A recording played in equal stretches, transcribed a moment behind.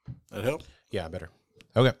That help? Yeah, better.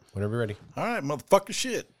 Okay, whenever you're ready. All right, motherfucker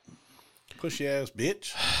shit. Pushy ass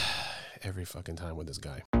bitch. Every fucking time with this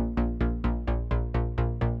guy.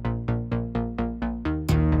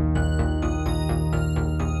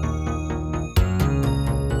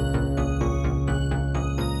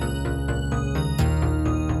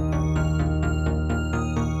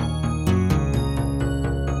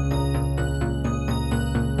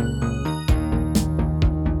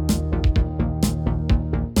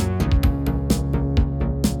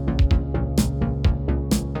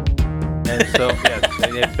 And so, yeah,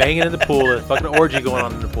 and they're banging in the pool. There's a fucking orgy going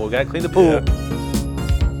on in the pool. Gotta clean the pool. Yeah.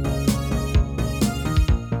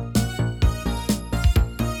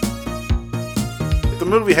 If the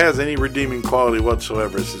movie has any redeeming quality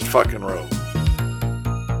whatsoever, it's his fucking role.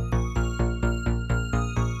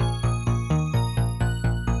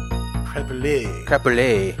 Crapulé.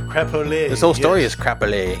 Crapulé. Crapulé. This whole story yes. is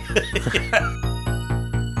crapulé.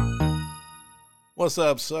 What's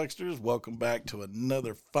up, Sucksters? Welcome back to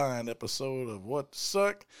another fine episode of What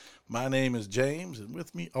Suck. My name is James, and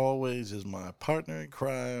with me always is my partner in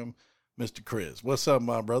crime, Mr. Chris. What's up,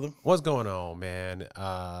 my brother? What's going on, man?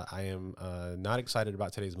 I am not excited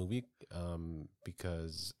about today's movie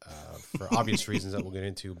because for obvious reasons that we'll get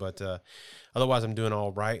into, but otherwise I'm doing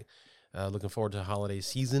all right. Looking forward to the holiday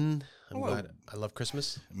season. I'm glad. I love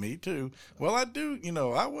Christmas. Me too. Well, I do.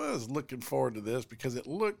 I was looking forward to this because it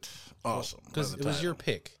looked awesome. Because it was your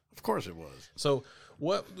pick. Of course it was. So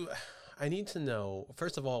what I need to know,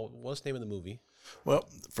 first of all, what's the name of the movie? Well,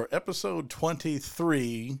 for episode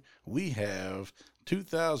 23, we have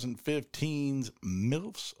 2015's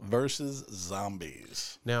MILFs versus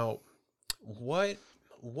Zombies. Now, what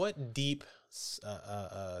deep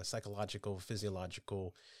psychological,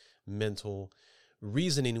 physiological, mental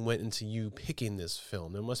reasoning went into you picking this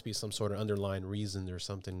film? There must be some sort of underlying reason or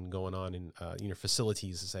something going on in your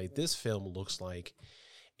facilities to say this film looks like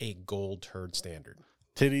a gold turd standard.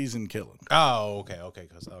 Titties and killing. Oh, okay,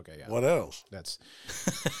 yeah. What else? That's.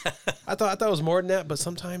 I thought it was more than that, but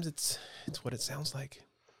sometimes it's what it sounds like.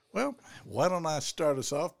 Well, why don't I start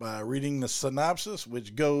us off by reading the synopsis,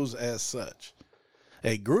 which goes as such.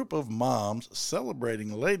 A group of moms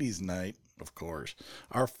celebrating Ladies' Night, of course,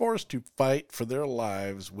 are forced to fight for their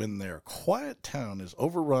lives when their quiet town is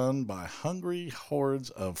overrun by hungry hordes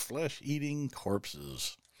of flesh-eating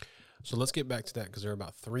corpses. So let's get back to that because there are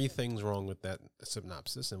about 3 things wrong with that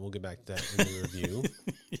synopsis, and we'll get back to that in the review.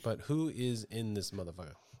 But who is in this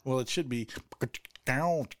motherfucker? Well, it should be...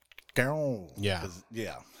 Yeah.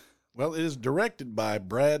 Yeah. Well, it is directed by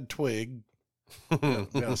Brad Twigg.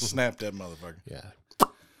 Gotta snap that motherfucker. Yeah.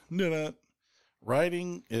 Do that.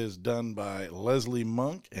 Writing is done by Leslie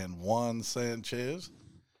Monk and Juan Sanchez.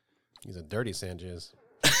 He's a dirty Sanchez.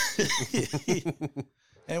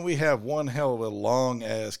 And we have one hell of a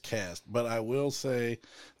long-ass cast. But I will say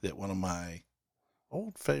that one of my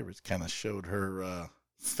old favorites kind of showed her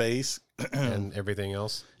face. And everything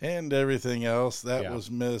else. And everything else. That Yeah.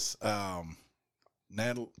 was Miss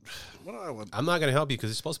Natalie. What do I want? I'm not going to help you because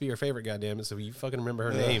it's supposed to be your favorite, goddammit, so you fucking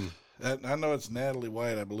remember her name. I know it's Natalie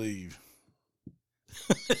White, I believe.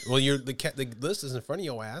 Well, the list is in front of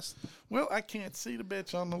your ass. Well, I can't see the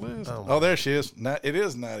bitch on the list. Oh, Oh, there she is. It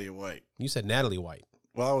is Nadia White. You said Natalie White.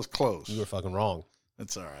 Well, I was close. You were fucking wrong.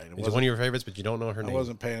 That's all right. It's one of your favorites, but you don't know her I name.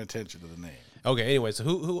 wasn't paying attention to the name. Okay, anyway, so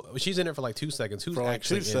who she's in it for like 2 seconds. Who's For like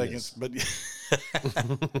actually 2 in seconds, but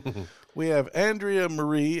we have Andrea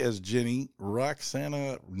Marie as Jenny,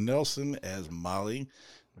 Roxana Nelson as Molly,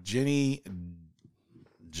 Jenny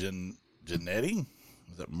Janetti.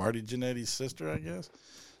 Is that Marty Jannetty's sister, I guess?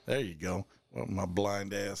 There you go. Well, my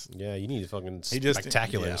blind ass. Yeah, you need fucking He just-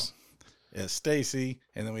 spectaculars. Yeah. As Stacy,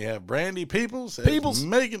 and then we have Brandy Peoples as Peoples.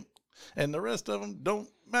 Megan, and the rest of them don't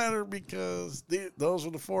matter because those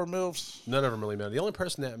are the 4 MILFs. None of them really matter. The only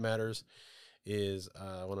person that matters is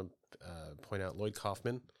I want to point out Lloyd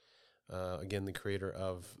Kaufman, again the creator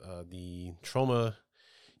of the Trauma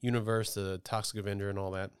universe, the Toxic Avenger, and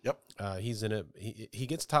all that. Yep. He's in it. He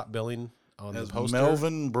gets top billing on As the poster,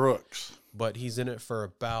 Melvin Brooks. but he's in it for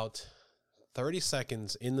about 30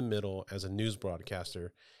 seconds in the middle as a news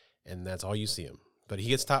broadcaster, and that's all you see him. But he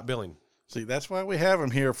gets top billing. See, that's why we have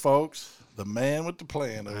him here, folks. The man with the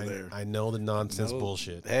plan over there. I know the nonsense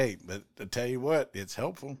bullshit. Hey, but to tell you what, it's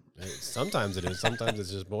helpful. Sometimes it is. Sometimes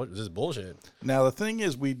it's just bullshit. Now, the thing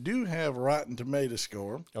is, we do have Rotten Tomato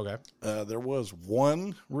score. Okay. There was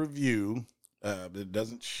one review that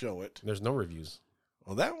doesn't show it. There's no reviews.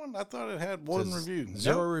 Well, that one, I thought it had one Says review.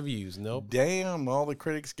 Zero Nope. reviews. Nope. Damn, all the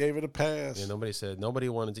critics gave it a pass. Yeah, nobody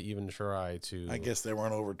wanted to even try to. I guess they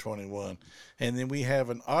weren't over 21. And then we have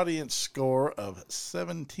an audience score of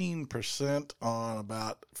 17% on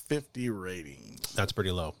about 50 ratings. That's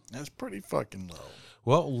pretty low. That's pretty fucking low.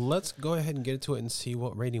 Well, let's go ahead and get into it and see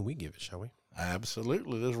what rating we give it, shall we?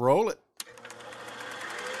 Absolutely. Let's roll it.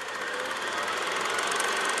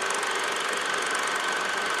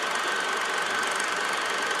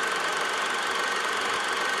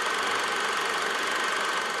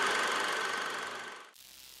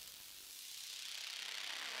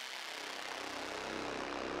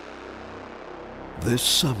 This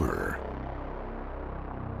summer,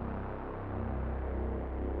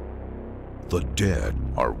 the dead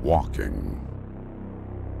are walking.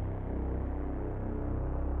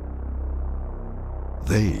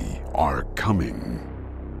 They are coming.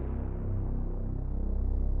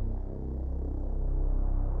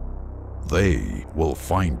 They will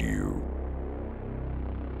find you.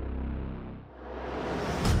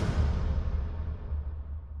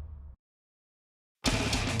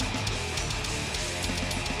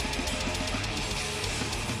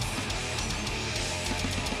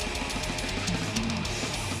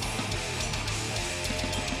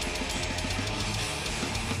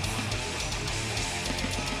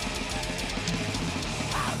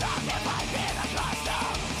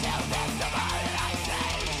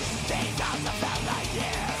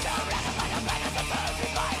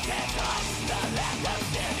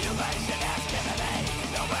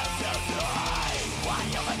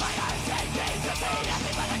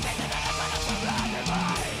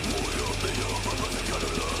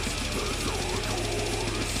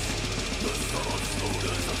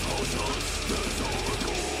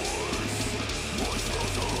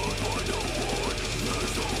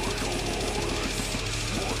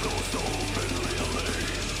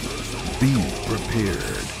 Be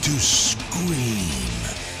prepared to scream.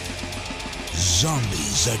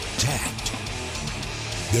 Zombies attacked.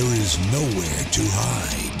 There is nowhere to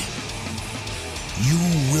hide. You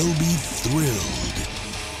will be thrilled.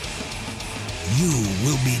 You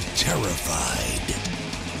will be terrified.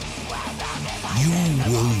 You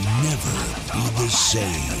will never be the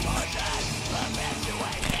same.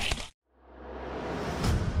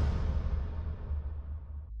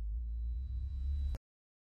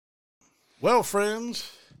 Well,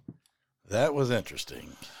 friends, that was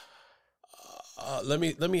interesting. Let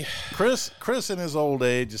me. Chris in his old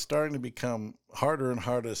age is starting to become harder and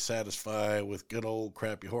harder to satisfy with good old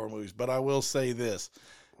crappy horror movies. But I will say this.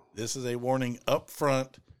 This is a warning up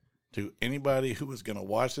front to anybody who is going to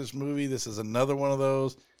watch this movie. This is another one of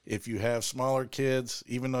those. If you have smaller kids,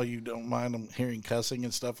 even though you don't mind them hearing cussing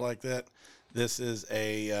and stuff like that, this is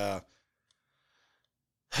a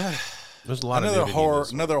There's a lot another of nudity horror, in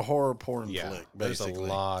this one. another horror porn Yeah, flick. there's Basically,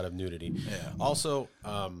 a lot of nudity. Yeah. Also,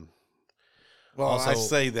 Well, I Also-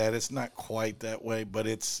 say that it's not quite that way, but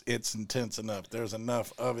it's intense enough. There's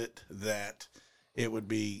enough of it that it would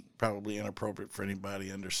be probably inappropriate for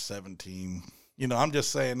anybody under 17. You know, I'm just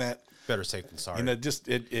saying that. better safe than sorry. You know, just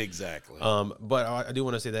exactly. But I do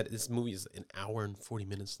want to say that this movie is an hour and 40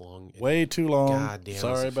 minutes long. Way too long. God damn,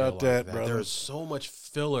 Sorry does it feel about like that, brother. There's so much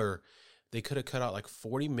filler. They could have cut out like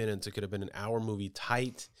 40 minutes. It could have been an hour movie,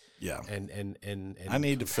 tight. Yeah. And I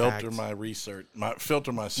need to compact. filter my research,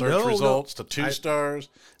 filter my search No, results to no. 2 stars.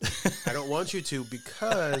 I don't want you to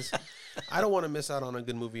because I don't want to miss out on a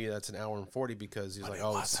good movie that's an hour and 40 because he's like,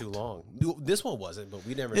 oh, it's too long. This one wasn't, but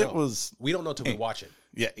we never know. It was. We don't know till we watch it.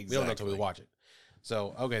 Yeah, exactly. We don't know till we watch it.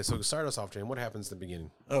 So, okay, so start us off, Jane. What happens at the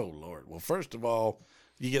beginning? Oh, Lord. Well, first of all,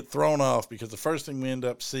 you get thrown off because the first thing we end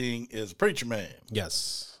up seeing is Preacher Man.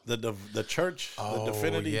 Yes. The church, Oh, the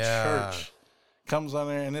Divinity yeah. Church comes on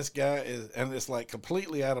there, and this guy is, and it's like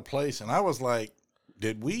completely out of place. And I was like,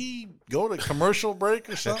 did we go to commercial break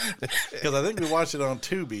or something? Because I think we watched it on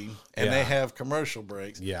Tubi, and they Yeah. have commercial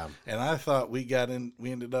breaks. Yeah. And I thought we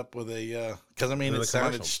ended up with a, because I mean, Another it sounded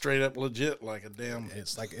commercial. straight up legit, like a damn.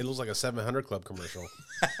 It's like it looks like a 700 Club commercial.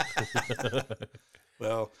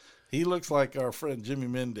 Well, he looks like our friend Jimmy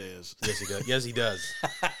Mendez, Yes, he does. Yes, he does.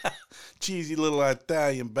 cheesy little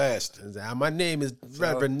Italian bastard. My name is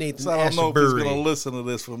Reverend Nathan So I don't know if he's going to Ashbury. listen to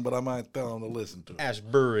this one, but I might tell him to listen to it.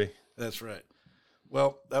 Ashbury. That's right.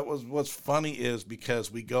 Well, that was what's funny is because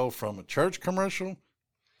we go from a church commercial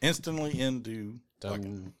instantly into,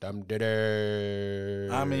 Dum dum ditter.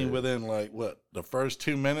 I mean, within like what, the first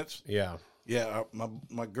 2 minutes? Yeah. Yeah,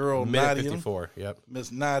 my girl Minute Nadia, 54. Yep.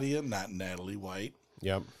 Miss Nadia, not Natalie White,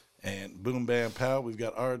 Yep. And boom, bam, pow, we've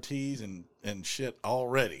got RTs and shit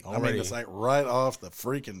already. I mean, Already. it's like right off the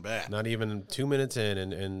freaking bat. Not even 2 minutes in,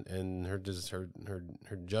 and her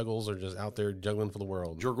juggles are just out there juggling for the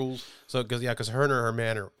world. Jurgles. So because her and her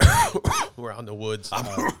man are were out in the woods.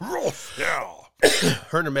 Yeah.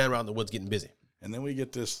 Her and her man were out in the woods getting busy. And then we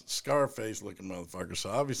get this Scarface looking motherfucker. So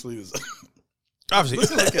obviously this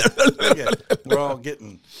Obviously, look at we're all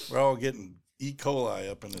getting E. coli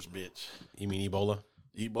up in this bitch. you mean Ebola?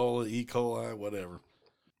 Ebola, E. coli, whatever.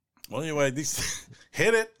 Well, anyway, these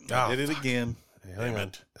hit it. Oh, Hit it again. Hang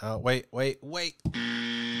Damn on. it. Wait.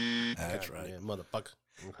 That's right. Yeah, motherfucker.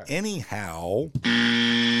 Okay. Anyhow,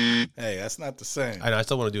 hey, that's not the same. I know. I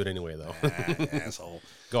still want to do it anyway, though. Asshole.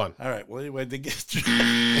 Go on. All right. Well, anyway, to get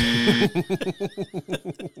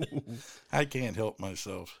I can't help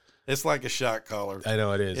myself. It's like a shot collar. I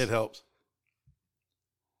know it is. It helps.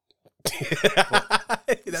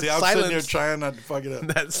 That See, I'm sitting there silence, trying not to fuck it up.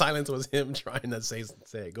 that silence was him trying to say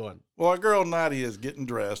it. Go on. Well, our girl Nadia is getting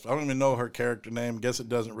dressed. I don't even know her character name. Guess it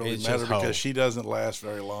doesn't really It's matter just Ho. because she doesn't last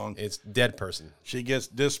very long. It's dead person. She gets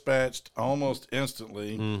dispatched almost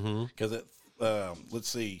instantly Mm-hmm. because let's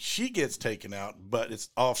see, she gets taken out, but it's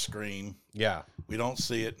off screen. Yeah. We don't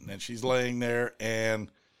see it, and she's laying there. And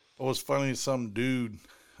what was funny is some dude.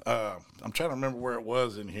 I'm trying to remember where it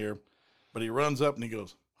was in here, but he runs up and he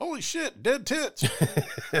goes, "Holy shit, dead tits!"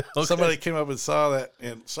 Okay. Somebody came up and saw that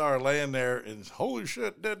and saw her laying there, and holy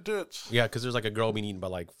shit, dead tits. Yeah, because there's like a girl being eaten by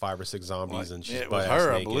like 5 or 6 zombies, and she's it was butt-ass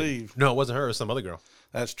her, I naked. believe. No, it wasn't her. It was some other girl.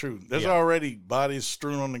 That's true. There's Yeah. already bodies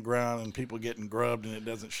strewn on the ground and people getting grubbed, and it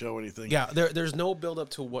doesn't show anything. Yeah, there's no build up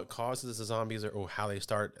to what causes the zombies or how they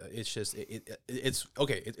start. It's just it's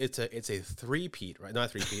okay. It's a three-peat, right? Not a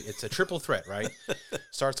three-peat. It's a triple threat, right?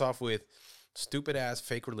 Starts off with stupid ass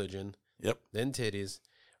fake religion, Yep. then titties,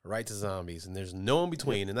 right to zombies, and there's no in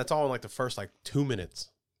between, and that's all in like the first like 2 minutes.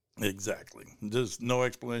 Exactly. There's no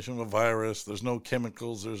explanation of a virus. There's no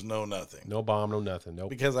chemicals. There's no nothing. No bomb, no nothing. Nope.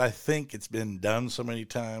 Because I think it's been done so many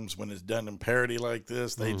times when it's done in parody like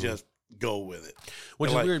this, they Mm-hmm. just go with it. Which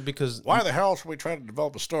is They're like, weird because why the hell should we try to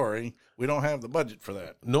develop a story? We don't have the budget for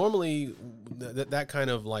that. normally that kind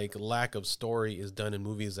of like lack of story is done in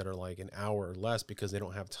movies that are like an hour or less because they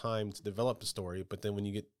don't have time to develop the story. But then when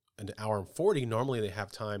you get an hour and 40, normally they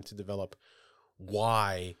have time to develop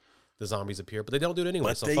why the zombies appear, but they don't do it anyway.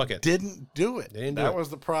 But So they fuck it. didn't do it. They didn't do that it. was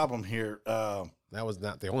the problem here. That was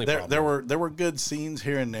not the only There problem. were good scenes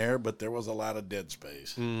here and there, but there was a lot of dead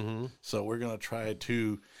space. Mm-hmm. So we're gonna try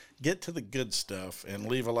to get to the good stuff and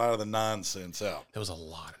leave a lot of the nonsense out. There was a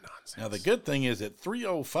lot of nonsense. Now the good thing is at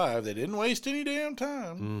 3:05 they didn't waste any damn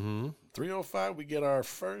time. Mm-hmm. 3:05 we get our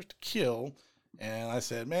first kill, and I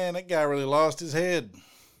said, "Man, that guy really lost his head."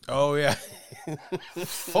 Oh yeah.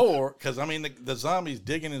 Because I mean the zombies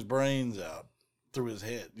digging his brains out through his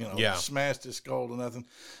head, Yeah. smashed his skull to nothing.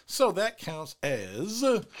 So that counts as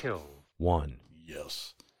Kill 1.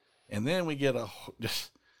 yes. And then we get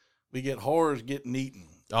horrors getting eaten.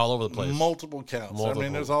 All over the place. Multiple counts. I Multiple.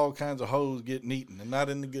 mean, there's all kinds of hoes getting eaten, and not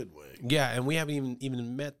in the good way. Yeah, and we haven't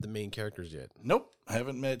even met the main characters yet. Nope,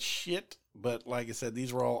 haven't met shit. But like I said,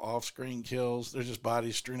 these were all off-screen kills. There's just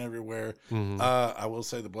bodies strewn everywhere. Mm-hmm. I will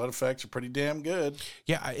say the blood effects are pretty damn good.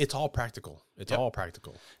 Yeah, it's all practical. It's all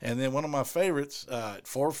practical. And then one of my favorites, at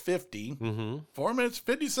 4:50, Mm-hmm. 4 minutes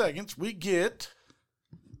 50 seconds, we get,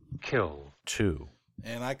 Kill 2.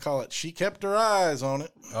 and I call it, she kept her eyes on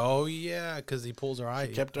it. Oh yeah, because he pulls her eye.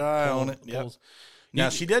 Kept her eye on it. Yep. Pulls. Now,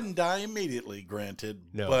 she didn't die immediately, granted,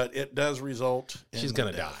 No. but it does result in She's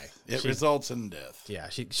gonna death. die. It She- results in death. Yeah,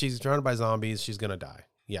 she's surrounded by zombies. She's gonna die.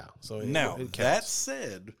 Yeah. So Now, it that counts.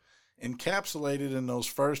 said, encapsulated in those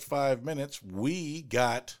first 5 minutes, we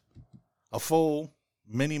got a full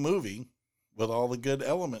mini movie with all the good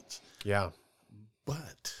elements. Yeah.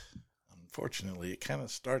 But unfortunately, it kind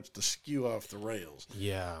of starts to skew off the rails.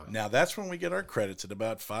 Yeah. Now, that's when we get our credits at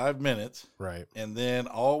about 5 minutes. Right. And then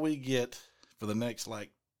all we get for the next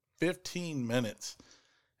like 15 minutes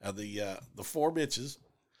are the 4 bitches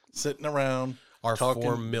sitting around. Our talking-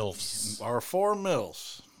 4 milfs. Our 4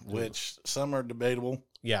 milfs, which some are debatable.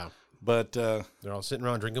 Yeah. But They're all sitting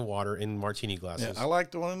around drinking water in martini glasses. yeah, I like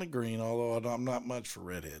the one in the green, although I'm not much for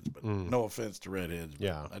redheads. But no offense to redheads. But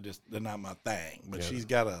Yeah. they're not my thing. But Yeah. she's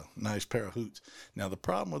got a nice pair of hoots. Now, the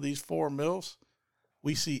problem with these 4 milfs,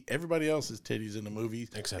 we see everybody else's titties in the movie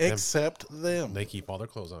Except them. They keep all their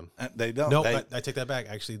clothes on. They don't. No, They- I take that back.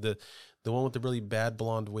 Actually, the one with the really bad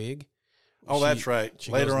blonde wig. oh, she- that's right.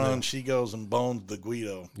 she Later goes in on, the- she goes and bones the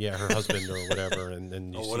Guido. Yeah, her husband or whatever, and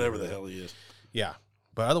then you Or see whatever her- the hell he is. Yeah,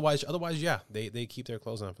 but otherwise, yeah, they keep their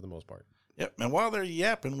clothes on for the most part. Yep. And while they're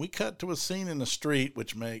yapping, we cut to a scene in the street,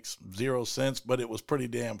 which makes zero sense, but it was pretty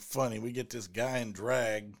damn funny. We get this guy in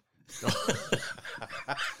drag.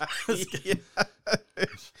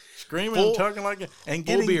 Screaming and talking like and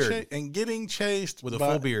getting chased with a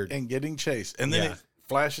full beard. And getting chased. And then it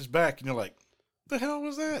flashes back and you're like, the hell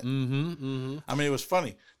was that? I mean, it was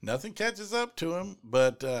funny. Nothing catches up to him,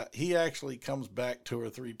 but he actually comes back 2 or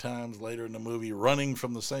 3 times later in the movie it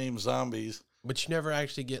from the same zombies. But you never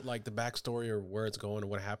actually get like the backstory or where it's going or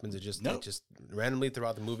what happens. It just randomly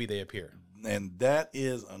throughout the movie they appear. And that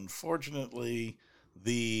is unfortunately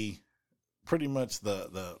pretty much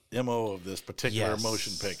the MO of this particular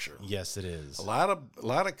motion picture. Yes, it is. A lot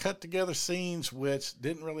of cut together scenes which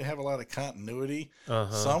didn't really have a lot of continuity.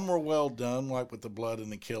 Some were well done, like with the blood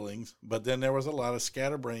and the killings, but then there was a lot of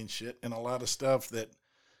scatterbrain shit and a lot of stuff that,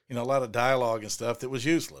 a lot of dialogue and stuff that was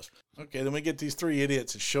useless. Okay, then we get these 3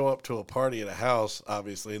 idiots that show up to a party at a house,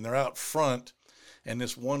 obviously, and they're out front. And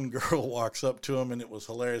this one girl walks up to him, and it was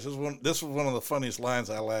hilarious. This was one of the funniest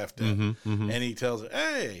lines I laughed at. And he tells her,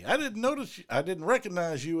 "Hey, I didn't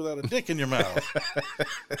recognize you without a dick in your mouth."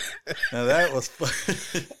 Now that was funny.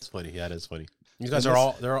 It's funny. Yeah, that is funny. These guys are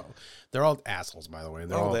all assholes, by the way.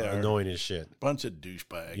 They're all annoying as shit. Bunch of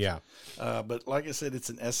douchebags. Yeah. But like I said, it's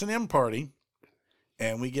an S&M party,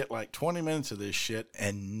 and we get like 20 minutes of this shit,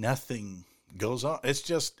 and nothing goes on. It's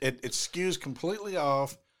just it skews completely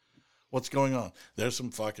off. What's going on? There's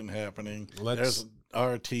some fucking happening. There's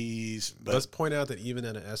RTs. But let's point out that even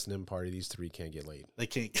at an S&M party, these 3 can't get laid. They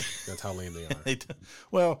can't. That's how lame they are.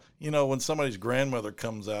 Well, when somebody's grandmother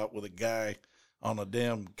comes out with a guy on a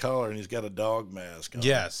damn collar and he's got a dog mask on.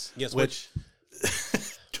 Yes. Which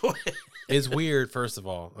Go ahead. It's weird, first of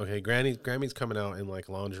all. Okay, Grammy's coming out in like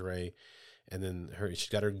lingerie. And then she's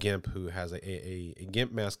got her gimp who has a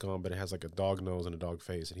gimp mask on, but it has like a dog nose and a dog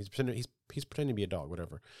face, and he's pretending to be a dog,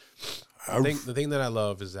 whatever. The thing that I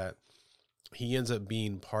love is that he ends up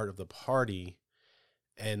being part of the party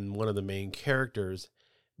and one of the main characters,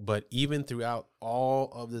 but even throughout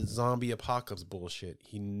all of the zombie apocalypse bullshit,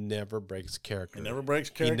 he never breaks character. He never breaks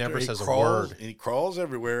character. He never says a word. And he crawls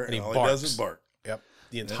everywhere, and all barks. he does is bark. Yep.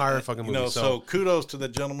 The entire fucking movie. So kudos to the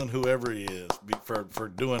gentleman, whoever he is, for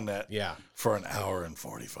doing that. Yeah. For an hour and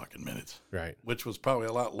 40 fucking minutes. Right. Which was probably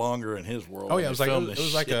a lot longer in his world. Oh yeah, it was probably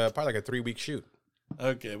like a 3-week shoot.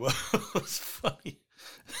 Okay, well, it was funny.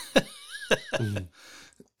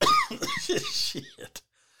 Shit.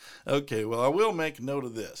 Okay, well, I will make note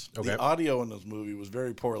of this. Okay. The audio in this movie was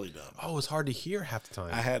very poorly done. Oh, it was hard to hear half the time.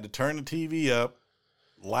 I had to turn the TV up.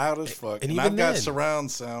 Loud as fuck. And I've got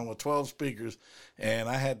surround sound with 12 speakers, and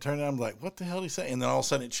I had to turn it on. I'm like, what the hell did he say? And then all of a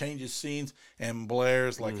sudden it changes scenes and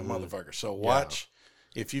blares like a motherfucker. So watch.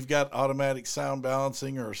 If you've got automatic sound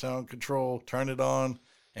balancing or sound control, turn it on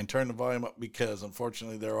and turn the volume up, because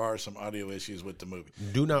unfortunately there are some audio issues with the movie.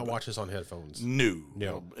 Do not watch this on headphones.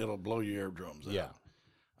 No. It'll blow your eardrums out. Yeah.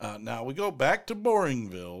 Now we go back to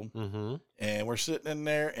Boringville, and we're sitting in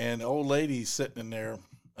there, and the old lady's sitting in there.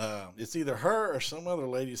 It's either her or some other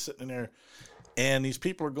lady sitting in there, and these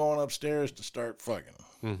people are going upstairs to start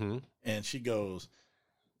fucking. And she goes,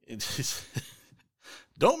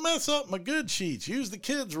 "Don't mess up my good sheets. Use the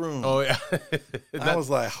kids' room." Oh yeah. I was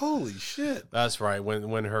like, holy shit. That's right.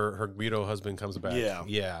 When her Guido husband comes back.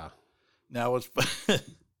 Yeah. Now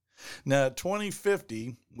now at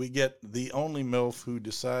 2050, we get the only MILF who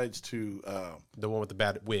decides to the one with the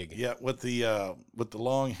bad wig. Yeah, with the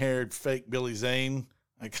long-haired fake Billy Zane.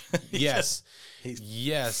 Yes. He's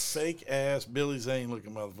fake ass Billy Zane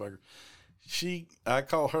looking motherfucker. I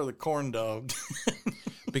call her the corn dog.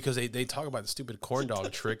 Because they talk about the stupid corn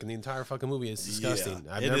dog trick, and the entire fucking movie is disgusting.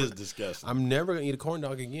 Yeah, it is disgusting. I'm never going to eat a corn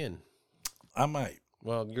dog again. I might.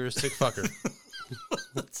 Well, you're a sick fucker.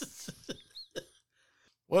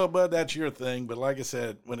 Well, bud, that's your thing. But like I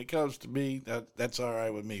said, when it comes to me, that's all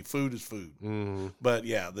right with me. Food is food. But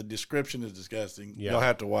yeah, the description is disgusting. Yeah. You'll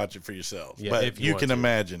have to watch it for yourselves. Yeah, but if you can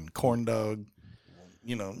imagine, corn dog,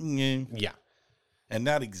 yeah. And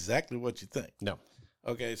not exactly what you think. No.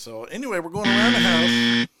 Okay, so anyway, we're going around the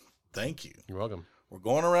house. Thank you. You're welcome. We're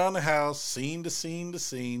going around the house, scene to scene to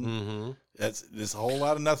scene. There's a whole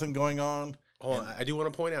lot of nothing going on. Oh, I do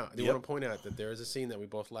want to point out. That there is a scene that we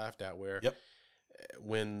both laughed at where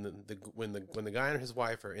when the guy and his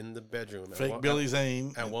wife are in the bedroom, fake Billy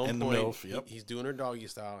Zane at one point, he's doing her doggy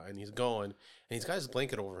style, and he's going, and he's got his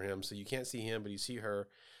blanket over him, so you can't see him, but you see her.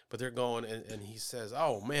 but they're going, and he says,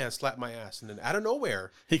 "Oh man, slap my ass!" And then out of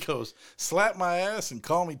nowhere, He goes, slap my ass and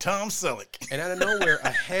call me Tom Selleck. and out of nowhere,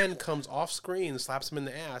 a hand comes off screen, slaps him in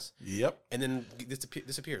the ass, Yep. and then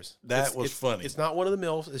disappears. That was funny. It's not one of the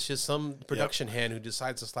MILFs. It's just some production hand who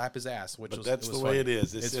decides to slap his ass, which But was that's it was the way funny. it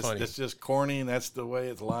is. It's just funny. it's just corny, and that's the way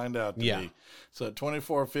it's lined out to Yeah. be. So at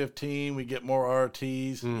 24:15, we get more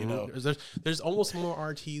RTs. You know, There's almost more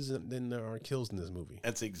RTs than there are kills in this movie.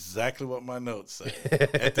 that's exactly what my notes say.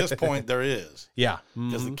 At this point, there is. Yeah,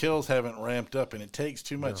 Because the kills haven't ramped up and it takes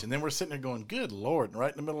too much. And then we're sitting there going, good Lord, and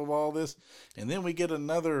right in the middle of all this. And then we get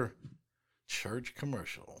another church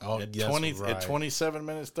commercial. Oh, at yes, right. at 27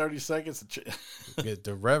 minutes, 30 seconds. Get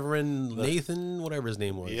the Reverend Nathan, whatever his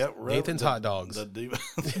name was. Yep, Nathan's Hot Dogs.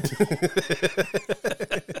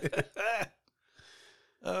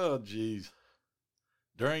 Oh, jeez.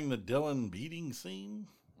 During the Dylan beating scene?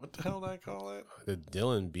 What the hell did I call that? The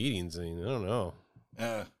Dylan beating scene. I don't know.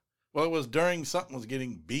 Well, it was during something was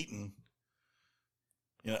getting beaten.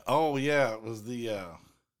 You know, oh yeah, it was the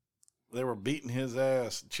they were beating his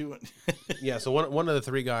ass, chewing. Yeah, so one of the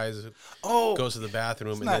three guys Oh, goes to the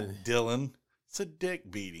bathroom it's and not then Dylan. It's a dick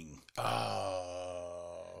beating.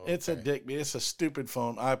 It's a dick beating. It's a stupid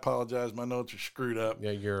phone. I apologize. My notes are screwed up.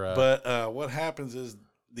 Yeah, you're But what happens is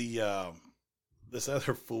this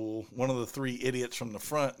other fool, one of the three idiots from the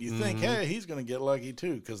front, you think, hey, he's going to get lucky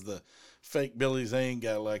too, because the fake Billy Zane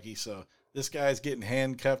got lucky. So this guy's getting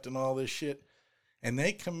handcuffed and all this shit. And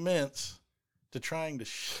they commence to trying to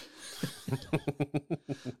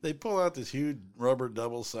they pull out this huge rubber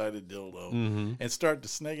double-sided dildo and start to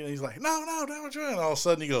snake it. And he's like, no, don't try. And all of a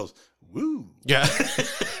sudden he goes, woo. yeah.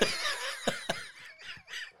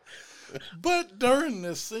 But during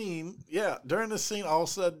this scene, all of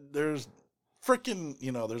a sudden there's freaking,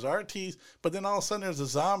 there's RTs, but then all of a sudden there's a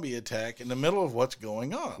zombie attack in the middle of what's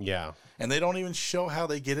going on. Yeah. And they don't even show how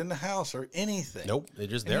they get in the house or anything. Nope. They're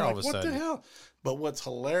just And there you're all like, of a sudden. What the hell? But what's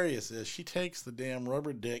hilarious is she takes the damn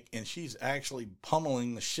rubber dick and she's actually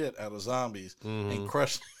pummeling the shit out of zombies and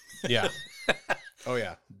crushing. Yeah. Oh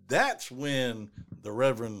yeah. That's when the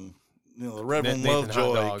Reverend Nathan Lovejoy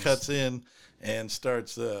Hot Dogs. cuts in and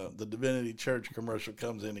starts the Divinity Church commercial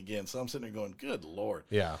comes in again. So I'm sitting there going, good Lord.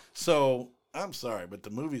 Yeah. So I'm sorry, but the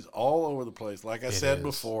movie's all over the place. Like I said is.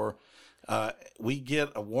 before, we get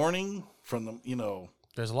a warning from the,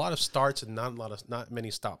 There's a lot of starts and not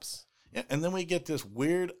many stops. yeah, and then we get this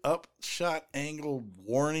weird upshot angled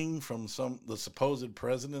warning from the supposed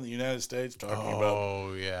president of the United States talking about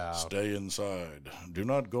Oh yeah. stay inside, do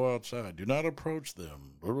not go outside, do not approach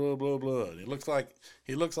them, blah blah blah blah. And he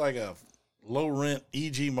looks like a low rent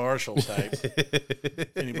E.G. Marshall type.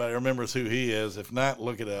 Anybody remembers who he is? If not,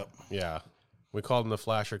 look it up. Yeah. We called him the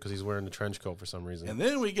Flasher because he's wearing the trench coat for some reason. And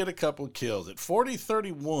then we get a couple of kills at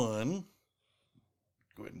 40:31.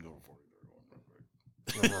 Go ahead and go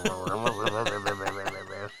to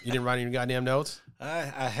 40:31. You didn't write any goddamn notes? I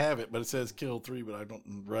have it, but it says kill 3, but I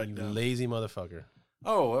don't write You down. lazy motherfucker.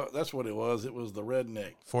 Oh, well, that's what it was. It was the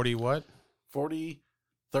redneck. 40 what?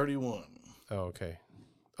 40:31. Oh, okay.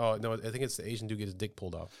 Oh, no, I think it's the Asian dude get his dick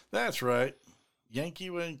pulled off. That's right. Yankee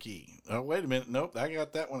Winky. Oh, wait a minute. Nope, I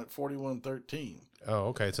got that one at 41:13. Oh,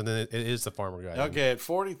 okay. So then it is the farmer guy. Okay, at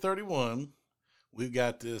 40:31, we've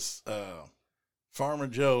got this Farmer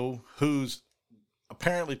Joe who's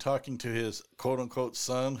apparently talking to his quote-unquote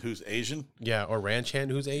son who's Asian. Yeah, or ranch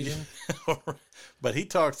hand who's Asian. But he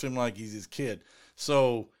talks to him like he's his kid.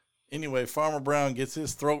 So, anyway, Farmer Brown gets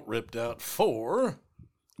his throat ripped out for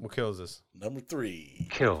What kill is this? number 3.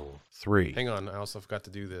 Kill 3. Hang on. I also forgot to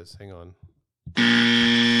do this. Hang on.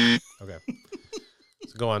 Okay.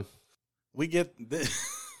 So go on. We get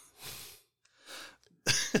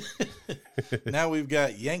now we've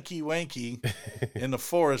got Yankee Wanky in the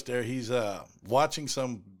forest there. He's watching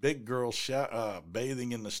some big girl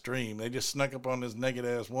bathing in the stream. They just snuck up on this naked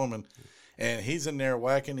ass woman, and he's in there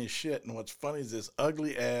whacking his shit. And what's funny is this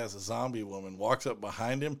ugly ass zombie woman walks up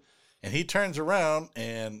behind him, and he turns around,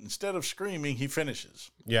 and instead of screaming, he finishes.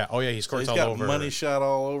 Yeah. Oh, yeah. He So squirts he's all got over. money shot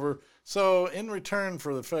all over. So in return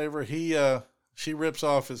for the favor, she rips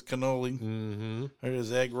off his cannoli Mm-hmm. or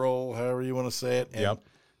his egg roll, however you want to say it, and Yep.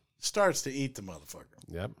 starts to eat the motherfucker.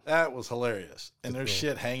 Yep. That was hilarious. And there's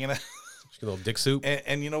shit hanging out. Just a little dick soup.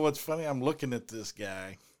 And you know what's funny? I'm looking at this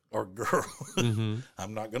guy or girl. Mm-hmm.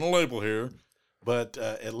 I'm not going to label here, but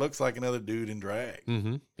it looks like another dude in drag.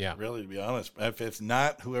 Mm-hmm. Yeah. Really, to be honest. If it's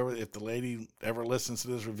not, if the lady ever listens to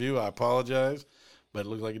this review, I apologize, but it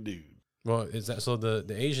looks like a dude. Well, is that so? The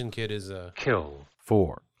Asian kid is Kill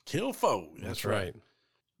 4. Kill foe. That's right.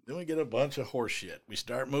 Then we get a bunch of horse shit. We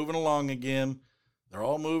start moving along again. They're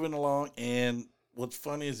all moving along, and what's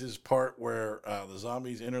funny is this part where the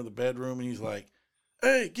zombies enter the bedroom and he's like,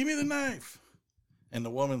 "Hey, give me the knife," and the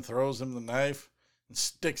woman throws him the knife and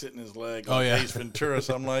sticks it in his leg. Oh, yeah. Ace Ventura.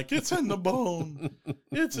 So I'm like, it's in the bone.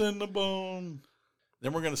 It's in the bone.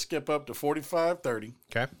 Then we're gonna skip up to 45:30.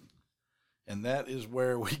 Okay. And that is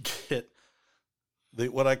where we get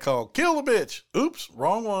what I call kill the bitch. Oops,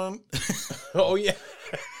 wrong one. Oh, yeah.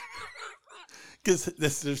 Because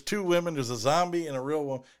there's two women. There's a zombie and a real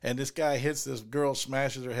one. And this guy hits this girl,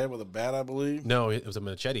 smashes her head with a bat, I believe. No, it was a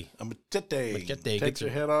machete. A machete. Machete. Takes her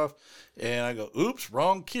head off. And I go, oops,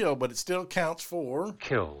 wrong kill, but it still counts for.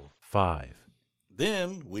 Kill 5.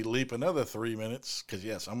 Then we leap another 3 minutes. Because,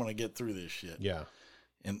 yes, I'm going to get through this shit. Yeah.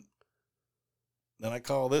 And then I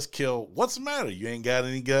call this kill, what's the matter? You ain't got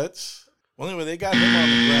any guts? Well, anyway, they got him on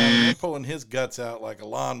the ground and they're pulling his guts out like a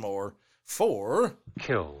lawnmower for,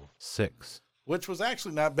 Kill 6. which was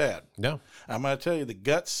actually not bad. No. I'm going to tell you, the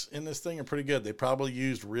guts in this thing are pretty good. They probably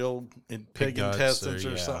used real pig guts intestines or,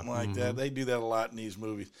 or yeah. something like that. They do that a lot in these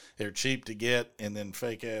movies. They're cheap to get, and then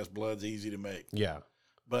fake-ass blood's easy to make. Yeah.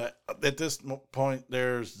 But at this point,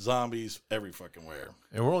 there's zombies every fucking where.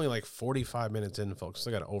 And we're only like 45 minutes in, folks.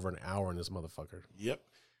 Still got over an hour in this motherfucker. Yep.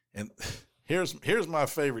 And here's my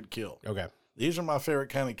favorite kill. Okay. These are my favorite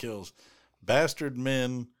kind of kills. Bastard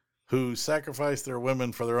men who sacrifice their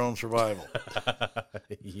women for their own survival.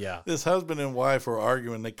 Yeah. This husband and wife are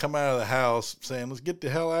arguing. They come out of the house saying, let's get the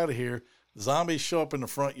hell out of here. Zombies show up in the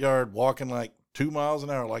front yard walking like 2 miles an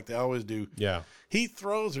hour like they always do. Yeah. He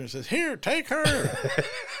throws her and says, here, take her.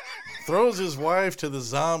 Throws his wife to the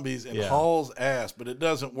zombies and hauls ass. But it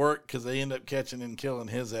doesn't work because they end up catching and killing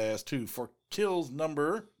his ass too. For kills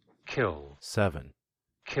number. Kill 7.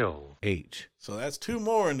 Kill 8. So that's 2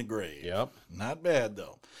 more in the grave. Yep. Not bad,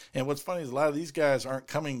 though. And what's funny is a lot of these guys aren't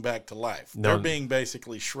coming back to life. No. They're being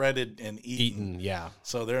basically shredded and eaten. Yeah.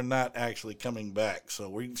 So they're not actually coming back. So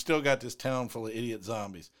we've still got this town full of idiot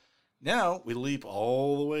zombies. Now we leap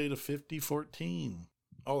all the way to 5014.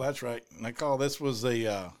 Oh, that's right. And I call this was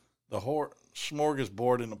the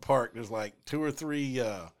smorgasbord in the park. There's like 2 or 3.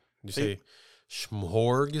 You say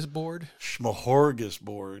smorgasbord?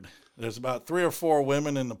 Smorgasbord. There's about 3 or 4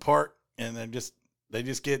 women in the park, and they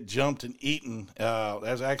just get jumped and eaten.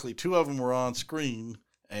 There's actually 2 of them were on screen,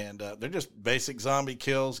 and they're just basic zombie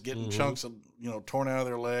kills, getting chunks of torn out of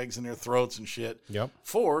their legs and their throats and shit. Yep.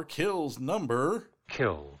 4 kills number.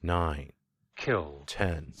 Kill 9. Kill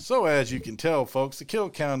 10. So as you can tell, folks, the kill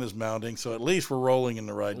count is mounting. So at least we're rolling in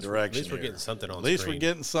the right direction. At least we're here. getting something on At least screen. we're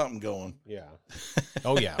getting something going. Yeah.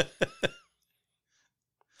 Oh, yeah.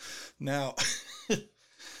 Now,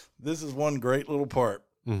 this is one great little part.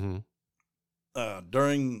 Mm-hmm.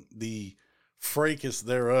 During the fracas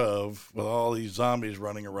thereof, with all these zombies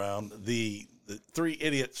running around, the 3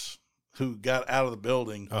 idiots who got out of the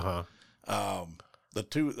building, the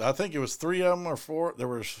 2, I think it was 3 of them or 4. There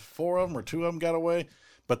was 4 of them or 2 of them got away,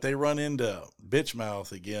 but they run into Bitch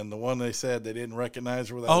Mouth again. The one they said they didn't recognize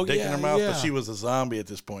her without a dick in her mouth, but she was a zombie at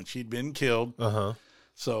this point. She'd been killed,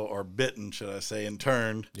 or bitten, should I say, and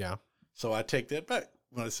turned. Yeah. So I take that back.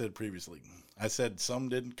 What I said previously, I said some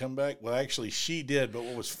didn't come back. Well, actually, she did. But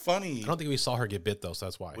what was funny, I don't think we saw her get bit, though, so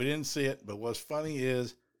that's why. we didn't see it. But what's funny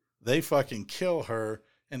is they fucking kill her,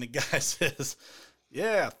 and the guy says,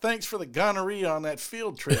 "Yeah, thanks for the gonorrhea on that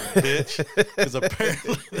field trip, bitch." Because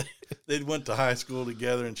apparently they went to high school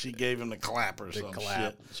together, and she gave him the clap or some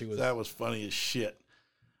clap. shit. That was funny as shit.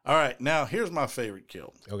 All right, now here's my favorite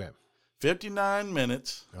kill. Okay. 59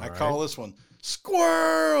 minutes. All I right. call this one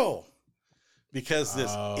Squirrel. Because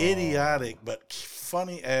this idiotic but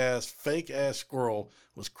funny ass, fake ass squirrel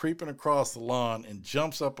was creeping across the lawn and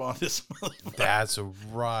jumps up on this motherfucker That's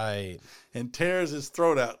right. and tears his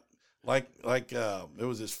throat out like it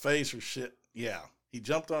was his face or shit. Yeah, he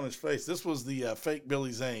jumped on his face. This was the fake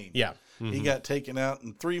Billy Zane. Yeah. He got taken out,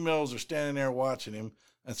 and 3 males are standing there watching him,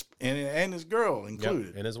 and his girl included.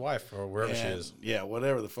 Yep. And his wife, or wherever she is. Yeah,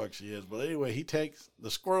 whatever the fuck she is. But anyway,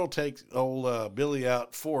 the squirrel takes old Billy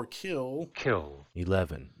out for kill. Kill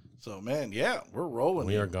 11. So, man, yeah, we're rolling.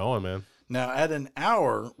 We here. are going, man. Now, at an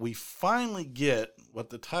hour, we finally get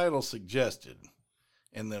what the title suggested.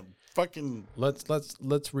 And the fucking...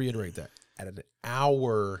 Let's reiterate that. At an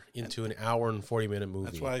hour into an hour and 40-minute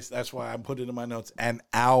movie. That's why I put it in my notes. An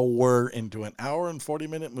hour into an hour and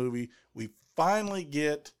 40-minute movie, we finally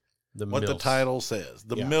get what the title says.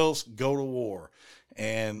 The Mills go to war.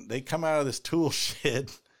 And they come out of this tool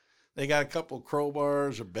shed. They got a couple of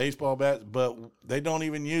crowbars or baseball bats, but they don't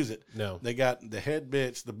even use it. No. They got the head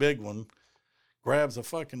bitch, the big one, grabs a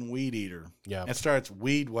fucking weed eater and starts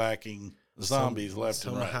weed whacking zombies left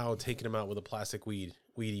and right. Somehow taking them out with a plastic weed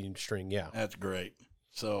eating string. Yeah. That's great.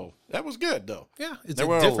 So that was good, though. Yeah, it's There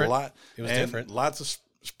were different. a lot. It was and different. Lots of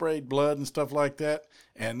sprayed blood and stuff like that.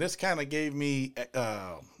 And this kind of gave me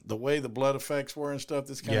the way the blood effects were and stuff.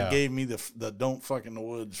 This kind of Yeah. gave me the don't fuck in the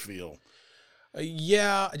woods feel.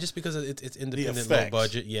 Yeah, just because it's independent, low effects.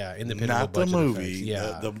 budget. Yeah, independent, Not low the budget movie.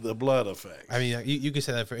 effects. Yeah, The blood effects. I mean, you could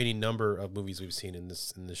say that for any number of movies we've seen in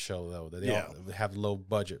this show, though. That they all have low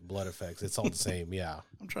budget blood effects. It's all the same. Yeah.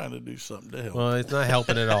 I'm trying to do something to help. Well, it's not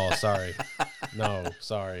helping at all. Sorry. No,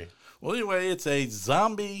 sorry. Well, anyway, it's a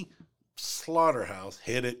zombie slaughterhouse.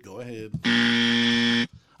 Hit it. Go ahead.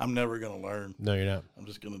 I'm never going to learn. No, you're not. I'm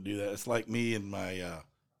just going to do that. It's like me and my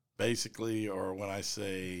basically, or when I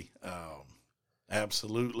say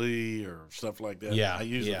absolutely or stuff like that. Yeah, I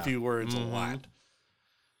use yeah. a few words Mhm. a lot.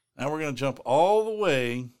 Now we're going to jump all the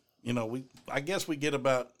way. You know, I guess we get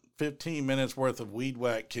about 15 minutes worth of weed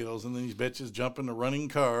whack kills, and then these bitches jump in the running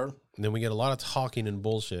car. And then we get a lot of talking and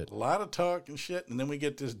bullshit. A lot of talk and shit, and then we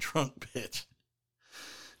get this drunk bitch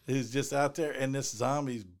who's just out there, and this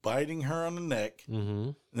zombie's biting her on the neck. Mm-hmm.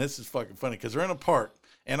 And this is fucking funny because they're in a park,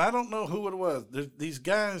 and I don't know who it was. These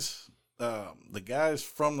guys, the guys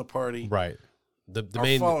from the party, Right. The are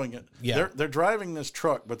main, following it. yeah. They're driving this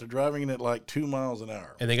truck, but they're driving it at like 2 miles an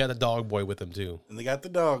hour, and they got the dog boy with them too. and they got the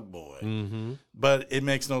dog boy. Mm-hmm. But it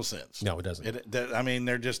makes no sense. No, it doesn't. I mean,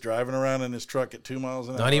 they're just driving around in this truck at 2 miles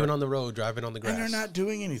an hour. Not even on the road, driving on the grass. And they're not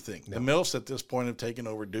doing anything. No. The MILFs at this point have taken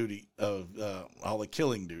over duty of all the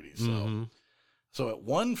killing duties. So, Mhm. so at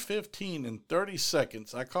 1:15 and 30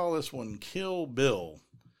 seconds, I call this one Kill Bill.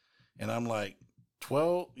 And I'm like,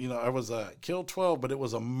 12, I was Kill 12, but it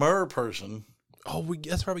was a mer person. Oh,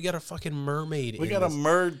 that's right. We got a fucking mermaid. We in got a this.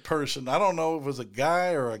 murd person. I don't know if it was a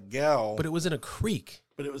guy or a gal, But it was in a creek.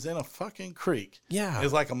 but it was in a fucking creek. Yeah. It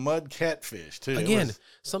was like a mud catfish, too. It Again, was-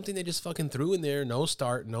 something they just fucking threw in there. No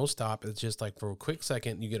start, no stop. It's just like for a quick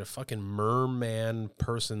second, you get a fucking merman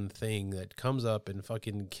person thing that comes up and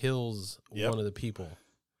fucking kills Yep. one of the people.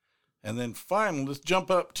 And then finally, let's jump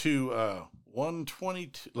up to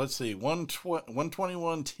 122. Let's see,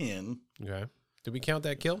 121.10. Okay. Did we count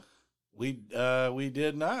that kill? We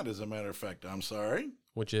did not, as a matter of fact. I'm sorry.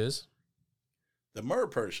 Which is? The mer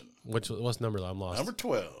person, What's number? I'm lost. number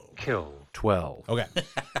 12. Kill 12. Okay.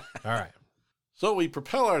 All right. So we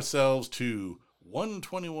propel ourselves to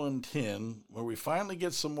 121.10, where we finally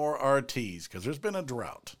get some more RTs because there's been a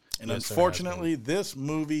drought, and Yes, there has unfortunately, this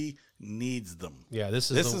movie needs them. Yeah, this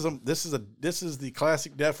is This is the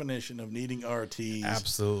classic definition of needing RTs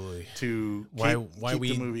absolutely to Why keep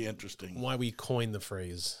we- the movie interesting. why we coined the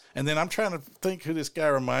phrase. And then I'm trying to think who this guy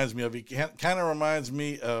reminds me of. He kind of reminds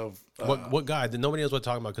me of What guy? That nobody knows what we're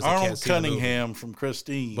talking about because they Arnold can't see the movie. Cunningham from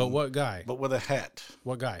Christine. But what guy? But with a hat.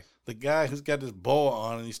 What guy? The guy who's got this boa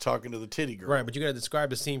on and he's talking to the titty girl. Right, but you got to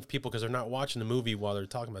describe the scene for people because they're not watching the movie while they're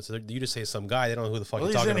talking about it. So you just say some guy, they don't know who the fuck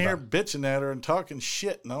Well, you're he's talking in here about. bitching at her and talking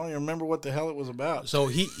shit, and I don't even remember what the hell it was about. So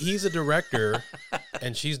he's a director,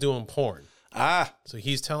 and she's doing porn. So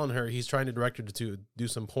he's telling her he's trying to direct her to do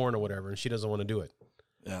some porn or whatever, and she doesn't want to do it.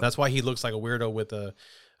 Yeah. That's why he looks like a weirdo with a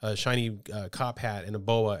shiny cop hat and a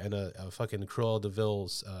boa and a fucking Cruella de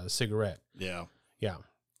Vil's cigarette. Yeah. Yeah.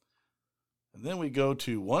 And then we go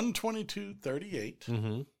to 122.38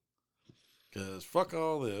 Mm-hmm. because fuck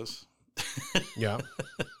all this. Yeah.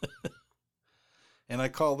 And I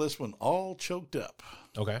call this one All Choked Up.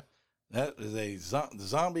 Okay. That is the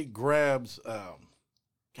zombie grabs.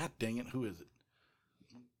 God dang it, who is it?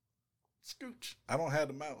 Scooch. I don't have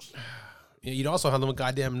the mouse. You'd also have them with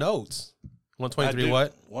goddamn notes. 123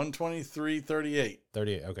 what? 123.38.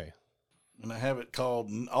 38. Okay. And I have it called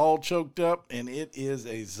All Choked Up, and it is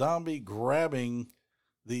a zombie grabbing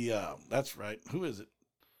the, that's right, who is it?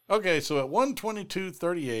 Okay, so at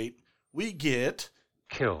 122.38, we get,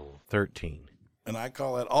 Kill 13. and I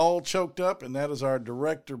call it All Choked Up, and that is our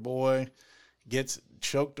director boy gets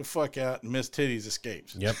choked the fuck out, and Miss Titties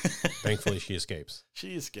escapes. Yep. Thankfully, she escapes.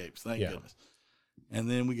 She escapes, thank Yeah. goodness. And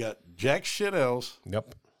then we got Jack Shit Else,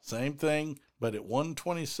 Yep. same thing, but at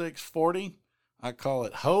 126.40, I call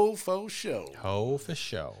it Ho Fo Show Ho for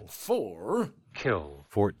show. for, Kill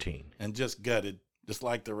 14. and just gutted, just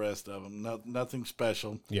like the rest of them. Nothing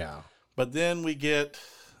special. Yeah. But then we get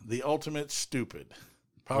the ultimate stupid,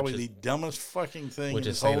 probably Which is- the dumbest fucking thing which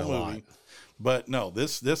in is this whole saying a lot. movie. But no,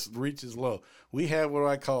 this reaches low. We have what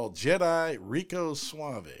I call Jedi Rico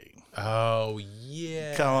Suave. Oh,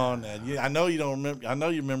 yeah. Come on now. I know you don't remember. I know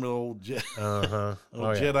you remember the old, Uh-huh.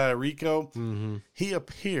 old yeah. Jedi Rico. Mm-hmm. He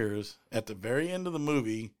appears at the very end of the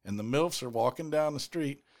movie, and the MILFs are walking down the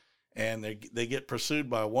street, and they get pursued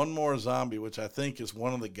by one more zombie, which I think is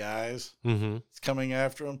one of the guys Mm-hmm. that's coming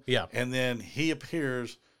after them. Yeah. And then he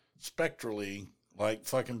appears spectrally like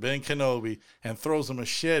fucking Ben Kenobi and throws a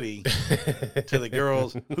machete to the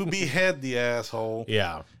girls who behead the asshole.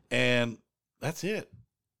 Yeah. And that's it.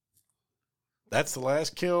 That's the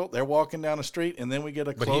last kill. They're walking down the street, and then we get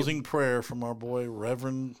a closing prayer from our boy,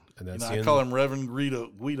 Reverend. And that's I call him Reverend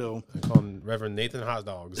Guido. I call him Reverend Nathan Hot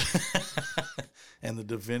Dogs. And the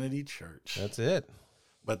Divinity Church. That's it.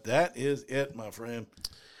 But that is it, my friend.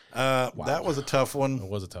 That was a tough one. It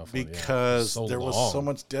was a tough one because yeah. there was so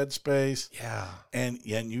much dead space. Yeah. And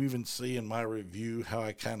you even see in my review how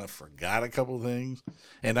I kind of forgot a couple things.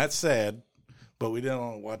 And that's sad. But we didn't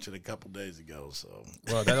want to watch it a couple days ago, so.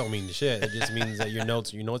 Well, that don't mean shit. It just means that your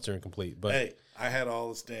notes are incomplete. But hey, I had all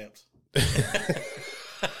the stamps.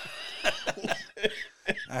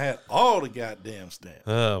 I had all the goddamn stamps.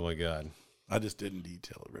 Oh my god, I just didn't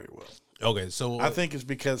detail it very well. Okay, so I think it's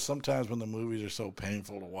because sometimes when the movies are so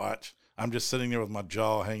painful to watch, I'm just sitting there with my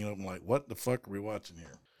jaw hanging open, like, what the fuck are we watching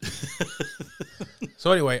here?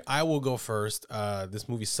 So anyway, I will go first. This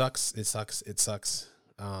movie sucks. It sucks. It sucks.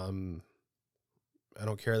 I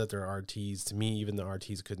don't care that there are RTs. To me, even the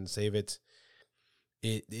RTs couldn't save it.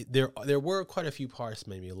 There were quite a few parts that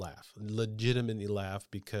made me laugh, legitimately laugh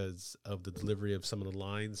because of the delivery of some of the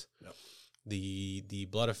lines. Yep. The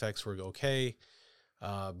blood effects were okay,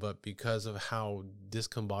 but because of how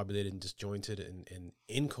discombobulated and disjointed and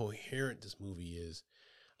incoherent this movie is,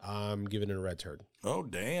 I'm giving it a red turd. Oh,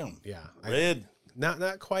 damn. Yeah. Red.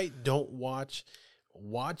 Not quite. Don't watch.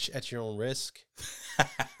 Watch at your own risk.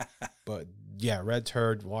 But yeah, red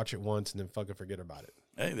turd. Watch it once and then fucking forget about it.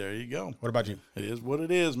 Hey, there you go. What about you? It is what it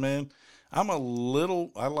is, man. I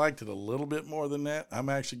liked it a little bit more than that. I'm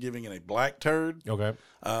actually giving it a black turd. Okay.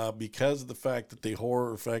 Because of the fact that the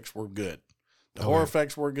horror effects were good. The horror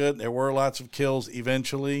effects were good. There were lots of kills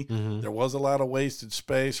eventually. Mm-hmm. There was a lot of wasted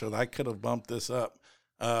space, or I could have bumped this up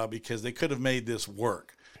because they could have made this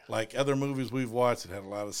work. Like other movies we've watched that had a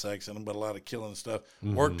lot of sex in them, but a lot of killing and stuff,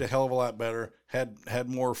 worked a hell of a lot better, had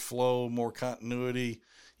more flow, more continuity,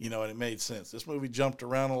 and it made sense. This movie jumped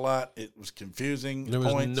around a lot. It was confusing. There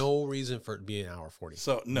was no reason for it to be an hour 40.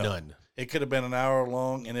 So, no. None. It could have been an hour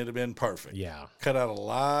long, and it'd have been perfect. Yeah. Cut out a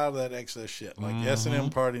lot of that excess shit. Like S&M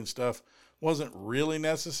party and stuff wasn't really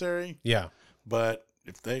necessary. Yeah. But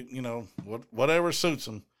if they, whatever suits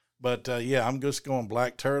them. But, I'm just going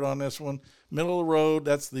black turd on this one. Middle of the road,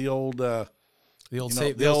 that's the old...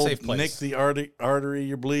 safe place. Nick the artery,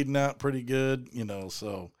 you're bleeding out pretty good,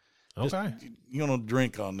 so... Okay. You're going to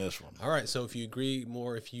drink on this one. All right. So if you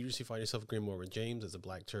usually find yourself agreeing more with James, it's a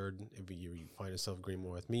black turd. If you find yourself agreeing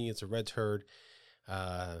more with me, it's a red turd.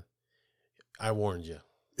 I warned you.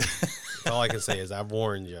 All I can say is I've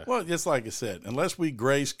warned you. Well, just like I said, unless we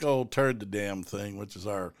gray skull turd the damn thing, which is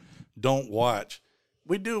our don't watch,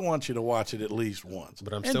 we do want you to watch it at least once.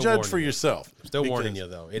 But I'm and still judge warning for you. yourself. I'm still warning you,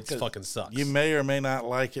 though. It fucking sucks. You may or may not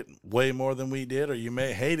like it way more than we did, or you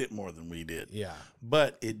may hate it more than we did. Yeah.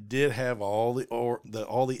 But it did have all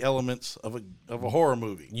the elements of a horror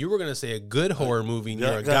movie. You were gonna say a good horror movie, and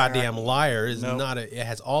you're a goddamn liar. It's not. It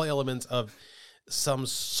has all elements of some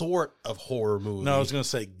sort of horror movie. No, I was gonna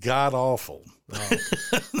say god awful.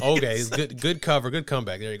 Oh. Okay, good cover, good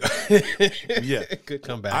comeback. There you go. Yeah, good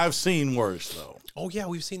comeback. I've seen worse though. Oh yeah,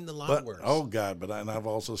 we've seen a lot worse. Oh God, and I've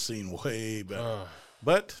also seen way better.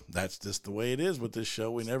 But that's just the way it is with this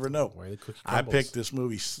show. We never know. Way the cookie I crumbles. picked this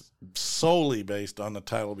movie solely based on the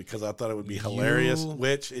title because I thought it would be hilarious,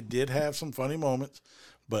 which it did have some funny moments,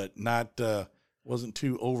 but wasn't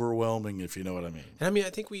too overwhelming, if you know what I mean. And I mean, I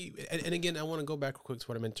think and again, I want to go back real quick to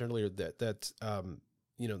what I mentioned earlier that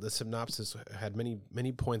the synopsis had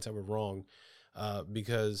many points that were wrong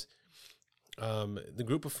because the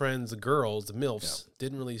group of friends, the girls, the MILFs,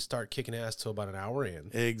 didn't really start kicking ass till about an hour in.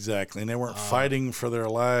 Exactly. And they weren't fighting for their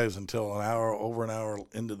lives until over an hour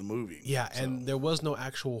into the movie. Yeah, so. And there was no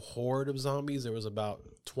actual horde of zombies. There was about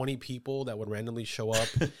 20 people that would randomly show up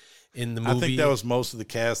in the movie. I think that was most of the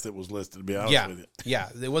cast that was listed, to be honest with you. Yeah,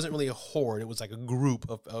 there wasn't really a horde. It was like a group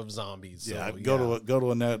of zombies. Yeah, so, go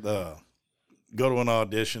to an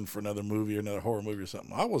audition for another movie or another horror movie or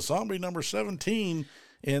something. I was zombie number 17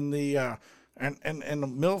 in the... And the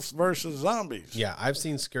MILFs versus zombies. Yeah, I've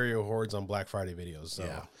seen scarier hordes on Black Friday videos. So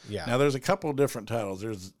yeah. Now there's a couple of different titles.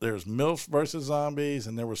 There's MILFs versus zombies,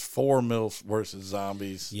 and there was 4 MILFs versus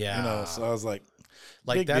zombies. Yeah. So I was like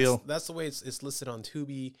big deal. That's the way it's listed on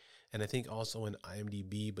Tubi, and I think also in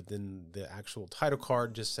IMDb. But then the actual title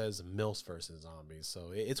card just says MILFs versus zombies.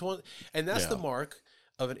 So it's one, and that's the mark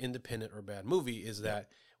of an independent or bad movie is that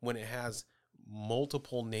when it has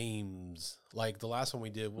multiple names. Like the last one we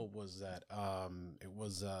did, what was that? It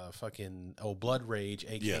was Blood Rage,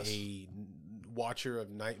 aka Watcher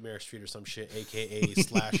of Nightmare Street or some shit, aka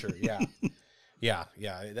Slasher. Yeah. Yeah,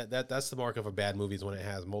 that's the mark of a bad movie is when it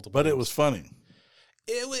has multiple. But it names. was funny.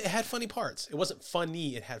 It had funny parts. It wasn't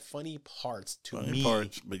funny. It had funny parts to Funny me.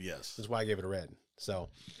 parts, but yes. That's why I gave it a red. So,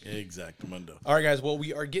 Exactamundo. all right, guys. Well,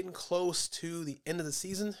 we are getting close to the end of the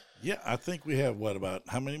season. Yeah, I think we have, about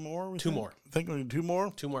how many more? Two more. I think we need 2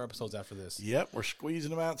 more. 2 more episodes after this. Yep, we're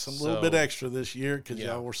squeezing them out some So- little bit extra this year because Yeah.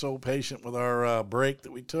 y'all were so patient with our break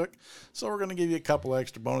that we took. So we're going to give you a couple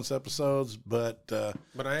extra bonus episodes, but But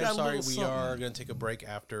I am got a sorry, little we something. are going to take a break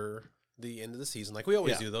after the end of the season, like we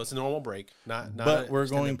always Yeah. do. Though it's a normal break, not. but a we're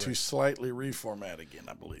extended going to break. slightly reformat again,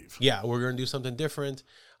 I believe. Yeah, we're going to do something different.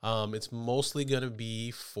 It's mostly going to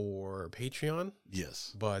be for Patreon,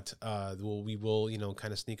 Yes. but we will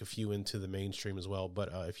kind of sneak a few into the mainstream as well. But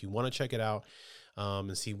if you want to check it out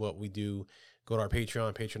and see what we do, go to our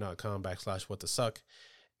Patreon, patreon.com/whatthesuck,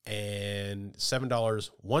 and $7,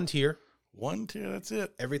 one tier. One tier, that's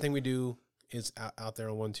it. Everything we do is out there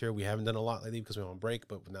on one tier. We haven't done a lot lately because we're on break,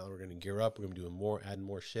 but now we're going to gear up. We're going to be doing more, adding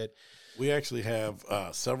more shit. We actually have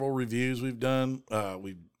several reviews we've done.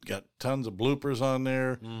 We've got tons of bloopers on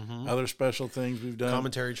there, other special things we've done.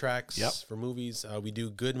 Commentary tracks Yep. for movies. We do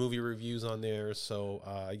good movie reviews on there. So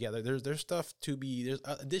there's stuff to be, there's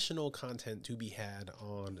additional content to be had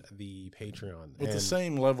on the Patreon. With the And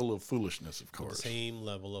same level of foolishness, of the course. same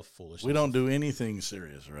level of foolishness. We don't do anything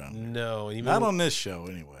serious around here. No, and even Not on this show,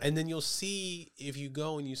 anyway. And then you'll see, if you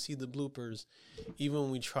go and you see the bloopers, even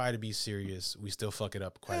when we try to be serious, we still fuck it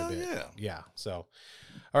up quite Hell a bit. yeah. Yeah. So,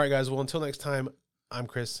 all right, guys. Well, until next time, I'm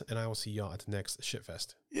Chris, and I will see y'all at the next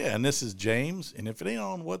Shitfest. Yeah, and this is James, and if it ain't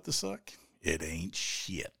on What the Suck, it ain't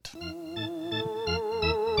shit.